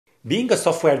Being a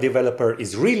software developer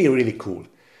is really cool.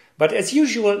 But as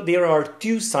usual, there are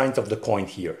two sides of the coin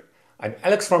here. I'm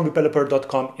Alex from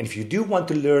Rebeloper.com, and if you do want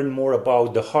to learn more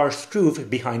about the harsh truth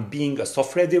behind being a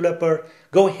software developer,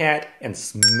 go ahead and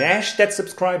smash that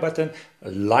subscribe button,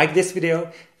 like this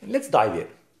video, and let's dive in.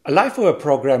 A life of a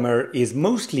programmer is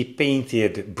mostly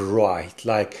painted bright,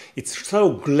 like it's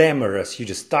so glamorous. You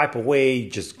just type away,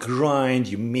 just grind,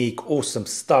 you make awesome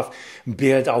stuff,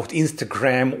 build out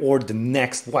Instagram or the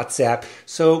next WhatsApp.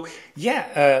 So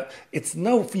yeah, it's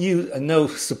no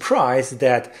surprise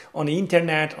that on the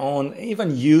internet, on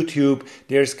even YouTube,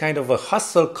 there's kind of a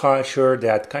hustle culture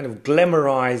that kind of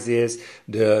glamorizes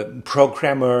the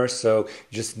programmer. So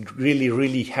you just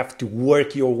really have to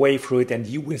work your way through it and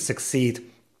you will succeed.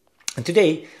 And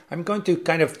today I'm going to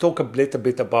kind of talk a little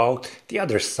bit about the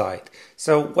other side.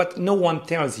 So what no one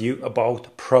tells you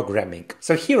about programming.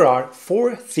 So here are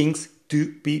 4 things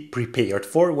to be prepared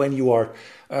for when you are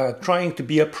trying to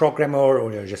be a programmer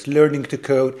or you're just learning to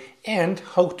code, and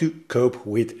how to cope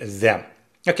with them.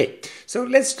 Okay, so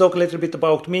let's talk a little bit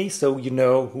about me so you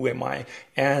know who am I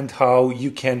and how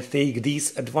you can take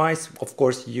this advice. Of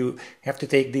course, you have to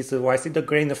take this advice with a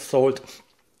grain of salt.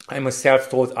 I'm a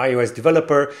self-taught iOS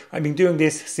developer. I've been doing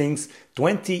this since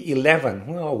 2011.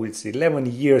 Well, it's 11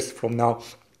 years from now.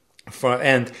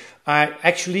 And I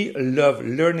actually love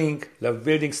learning, love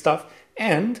building stuff,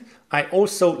 and I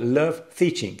also love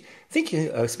teaching.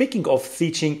 Speaking of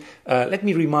teaching, let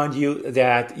me remind you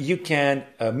that you can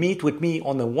meet with me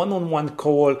on a one-on-one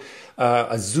call,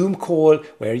 a Zoom call,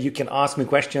 where you can ask me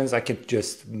questions. I can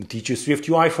just teach you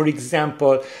SwiftUI, for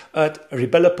example, at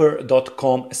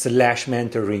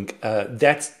rebeloper.com/mentoring.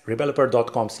 That's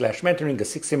rebeloper.com/mentoring, a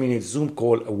 60-minute Zoom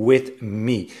call with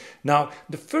me. Now,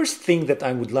 the first thing that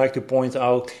I would like to point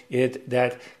out is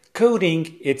that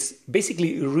coding, it's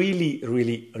basically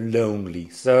really lonely.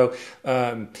 So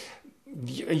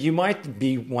you might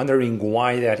be wondering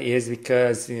why that is,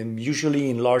 because usually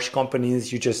in large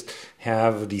companies you just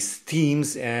have these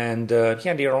teams and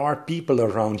there are people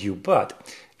around you, but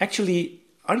actually,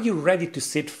 are you ready to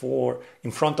sit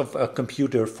in front of a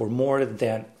computer for more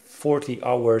than 40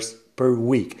 hours per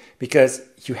week? Because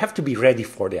you have to be ready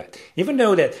for that. Even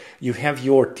though that you have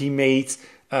your teammates,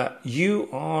 you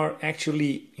are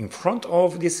actually in front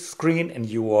of this screen and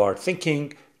you are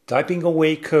thinking, typing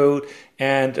away code,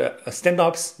 and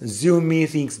stand-ups, Zoom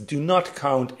meetings do not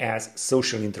count as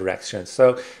social interactions.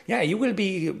 So yeah, you will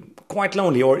be quite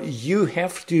lonely, or you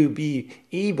have to be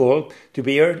able to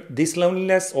bear this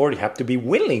loneliness, or you have to be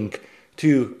willing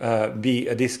to be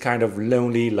this kind of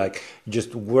lonely, like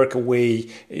just work away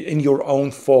in your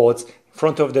own thoughts in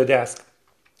front of the desk.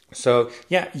 So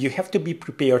yeah, you have to be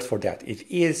prepared for that. It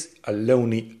is a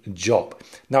lonely job.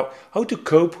 Now, how to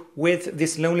cope with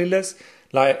this loneliness?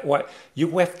 Like, what you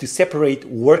have to separate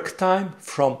work time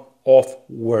from off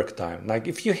work time. Like,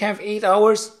 if you have 8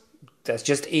 hours, that's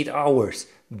just 8 hours.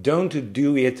 Don't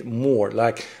do it more.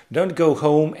 Like, don't go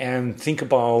home and think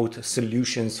about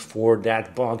solutions for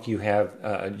that bug you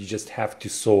just have to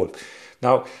solve.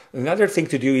 Now, another thing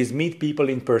to do is meet people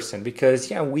in person, because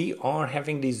yeah, we are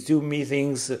having these Zoom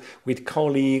meetings with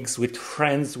colleagues, with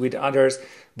friends, with others.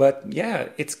 But yeah,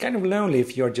 it's kind of lonely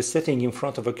if you're just sitting in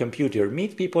front of a computer.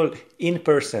 Meet people in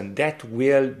person. That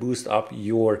will boost up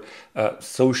your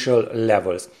social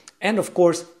levels. And of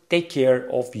course, take care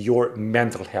of your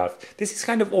mental health. This is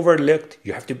kind of overlooked.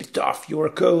 You have to be tough. You're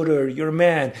a coder. You're a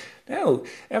man. No,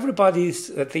 everybody's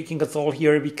taking a toll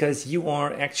here because you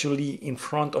are actually in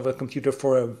front of a computer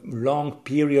for a long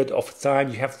period of time.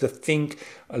 You have to think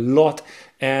a lot.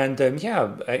 And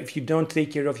if you don't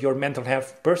take care of your mental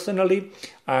health personally,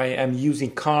 I am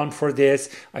using Calm for this.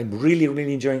 I'm really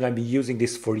enjoying it. I've been using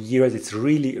this for years. It's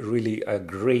really a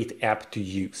great app to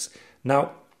use.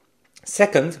 Now,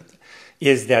 second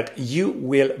is that you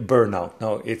will burn out.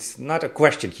 Now, it's not a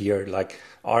question here like,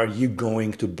 are you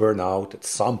going to burn out at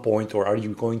some point, or are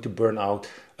you going to burn out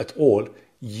at all?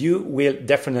 You will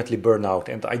definitely burn out.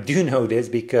 And I do know this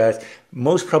because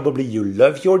most probably you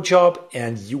love your job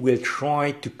and you will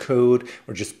try to code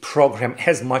or just program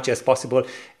as much as possible.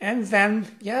 And then,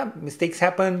 yeah, mistakes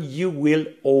happen. You will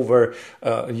go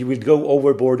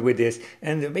overboard with this,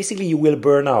 and basically you will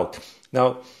burn out.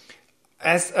 Now,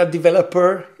 as a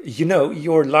developer, you know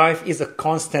your life is a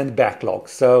constant backlog.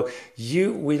 So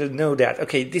you will know that,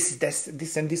 okay, this and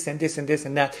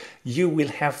that you will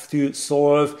have to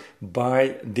solve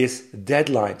by this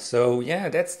deadline. So yeah,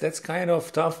 that's kind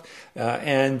of tough.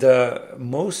 And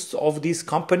most of these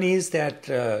companies that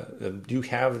do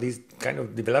have these kind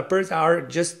of developers are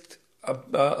just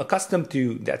accustomed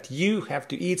to, that you have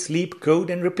to eat, sleep, code,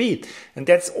 and repeat. And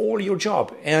that's all your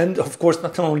job. And of course,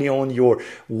 not only on your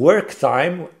work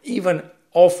time, even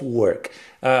off work.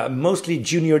 Mostly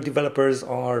junior developers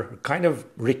are kind of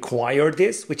require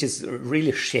this, which is really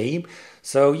a shame.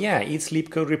 So yeah, eat,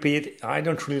 sleep, code, repeat. I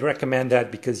don't really recommend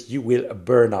that because you will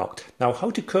burn out. Now,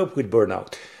 how to cope with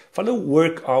burnout? Follow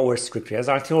work hours strictly. As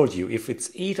I told you, if it's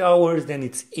 8 hours, then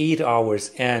it's 8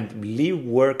 hours, and leave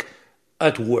work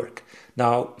at work.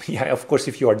 Now, yeah, of course,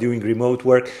 if you are doing remote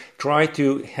work, try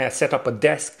to set up a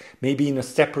desk, maybe in a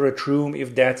separate room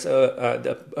if that's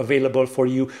available for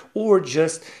you, or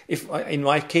just, if in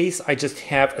my case, I just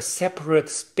have a separate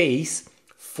space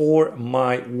for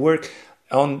my work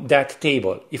on that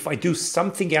table. If I do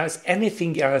something else,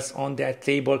 anything else on that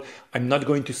table, I'm not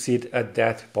going to sit at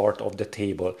that part of the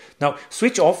table. Now,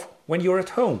 switch off when you're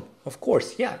at home. Of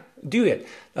course, yeah, do it.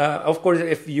 Of course,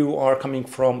 if you are coming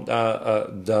from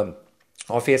the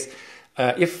office,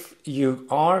 if you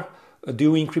are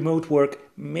doing remote work,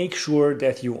 make sure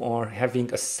that you are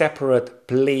having a separate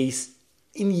place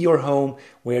in your home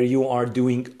where you are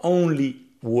doing only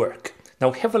work.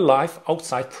 Now, have a life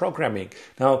outside programming.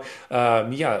 Now,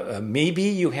 maybe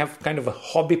you have kind of a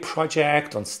hobby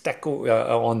project on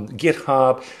on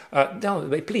GitHub.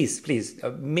 No, please,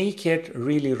 make it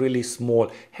really, really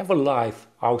small. Have a life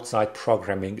outside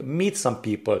programming. Meet some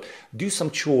people. Do some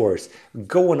chores.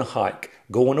 Go on a hike.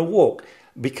 Go on a walk.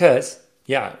 Because,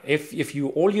 yeah, if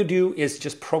all you do is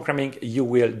just programming, you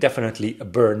will definitely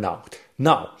burn out.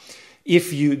 Now,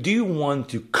 if you do want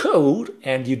to code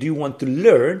and you do want to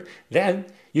learn, then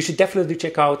you should definitely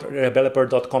check out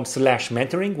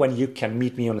rebeloper.com/mentoring when you can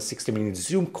meet me on a 60-minute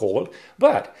Zoom call.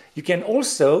 But you can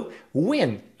also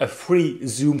win a free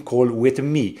Zoom call with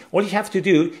me. All you have to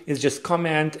do is just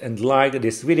comment and like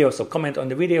this video. So comment on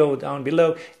the video down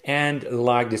below and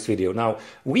like this video. Now,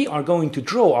 we are going to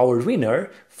draw our winner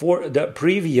for the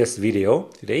previous video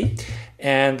today.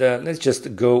 And let's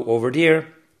just go over there.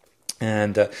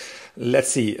 And let's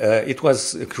see, it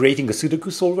was creating a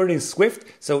Sudoku solver in Swift.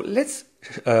 So let's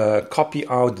copy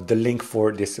out the link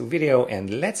for this video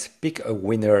and let's pick a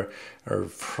winner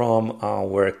from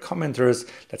our commenters.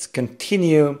 Let's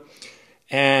continue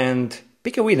and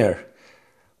pick a winner.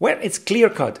 Well, it's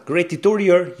clear-cut. Great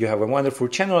tutorial. You have a wonderful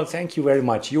channel. Thank you very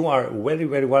much. You are very,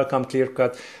 very welcome,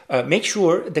 clear-cut. Make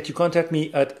sure that you contact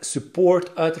me at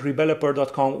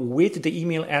support@rebeloper.com with the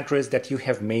email address that you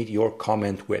have made your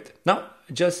comment with. Now,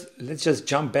 let's just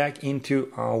jump back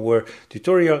into our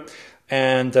tutorial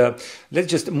and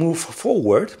let's just move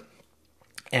forward.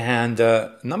 And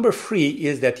number 3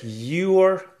 is that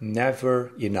you're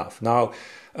never enough. Now,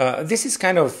 this is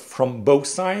kind of from both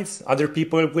sides. Other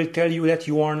people will tell you that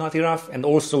you are not enough, and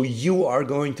also you are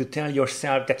going to tell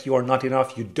yourself that you are not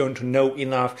enough, you don't know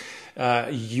enough,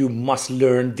 you must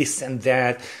learn this and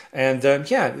that. And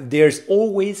yeah, there's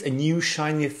always a new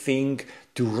shiny thing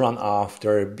to run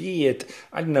after, be it,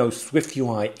 I don't know, Swift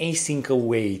UI, async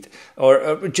await,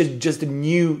 or just the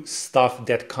new stuff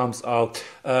that comes out.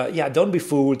 Yeah, don't be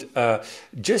fooled.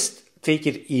 Just take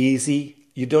it easy.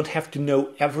 You don't have to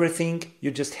know everything.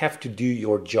 You just have to do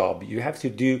your job. You have to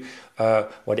do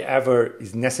whatever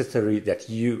is necessary that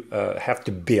you have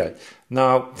to build.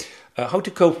 Now, how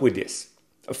to cope with this?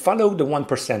 Follow the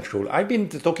 1% rule. I've been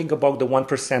talking about the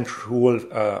 1% rule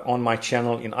on my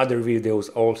channel in other videos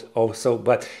also,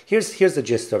 but here's the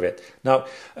gist of it. Now,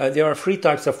 there are 3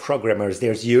 types of programmers.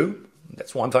 There's you.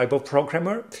 That's one type of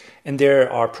programmer. And there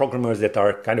are programmers that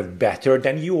are kind of better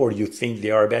than you, or you think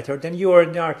they are better than you, or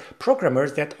there are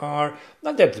programmers that are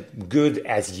not that good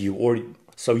as you, or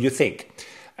so you think.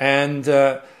 And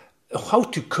how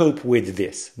to cope with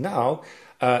this? Now,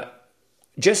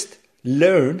 just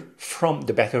learn from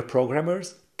the better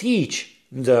programmers, teach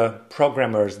the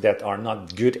programmers that are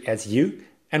not good as you.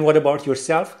 And what about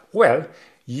yourself? Well,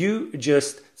 you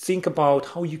just think about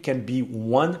how you can be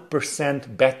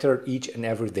 1% better each and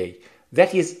every day.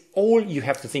 That is all you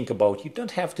have to think about. You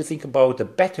don't have to think about the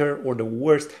better or the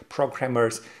worst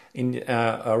programmers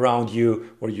around you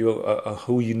or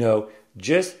who you know.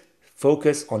 Just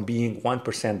focus on being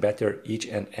 1% better each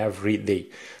and every day.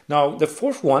 Now, the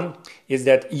 4th one is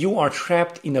that you are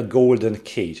trapped in a golden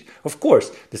cage. Of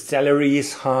course, the salary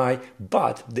is high,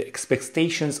 but the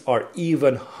expectations are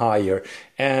even higher.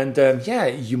 And yeah,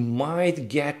 you might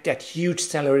get that huge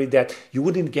salary that you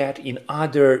wouldn't get in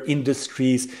other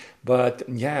industries. But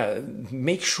yeah,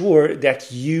 make sure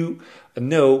that you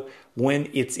know when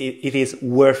it is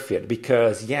worth it,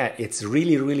 because yeah, it's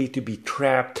really to be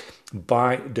trapped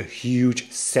by the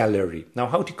huge salary. Now,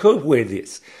 how to cope with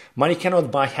this? Money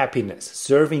cannot buy happiness.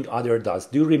 Serving others does.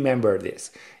 Do remember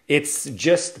this. It's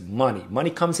just money.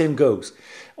 Money comes and goes.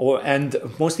 And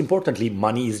most importantly,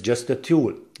 money is just a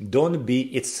tool. Don't be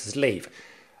its slave.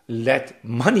 Let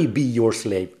money be your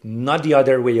slave, not the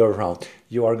other way around.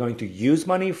 You are going to use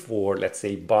money for, let's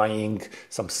say, buying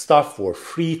some stuff for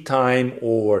free time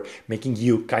or making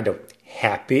you kind of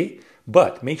happy.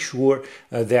 But make sure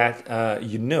that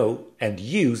you know and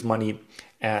use money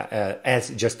as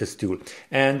just a tool.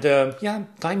 And yeah,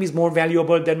 time is more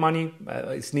valuable than money.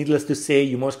 It's needless to say,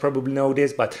 you most probably know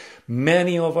this, but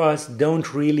many of us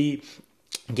don't really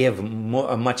give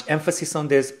much emphasis on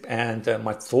this and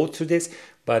much thought to this.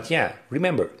 But yeah,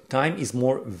 remember, time is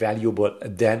more valuable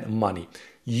than money.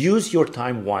 Use your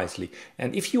time wisely.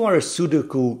 And if you are a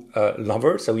Sudoku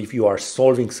lover, so if you are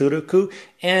solving Sudoku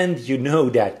and you know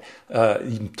that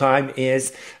time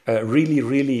is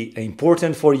really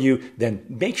important for you, then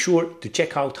make sure to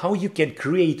check out how you can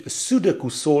create a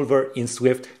Sudoku solver in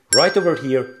Swift right over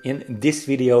here in this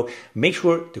video. Make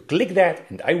sure to click that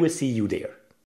and I will see you there.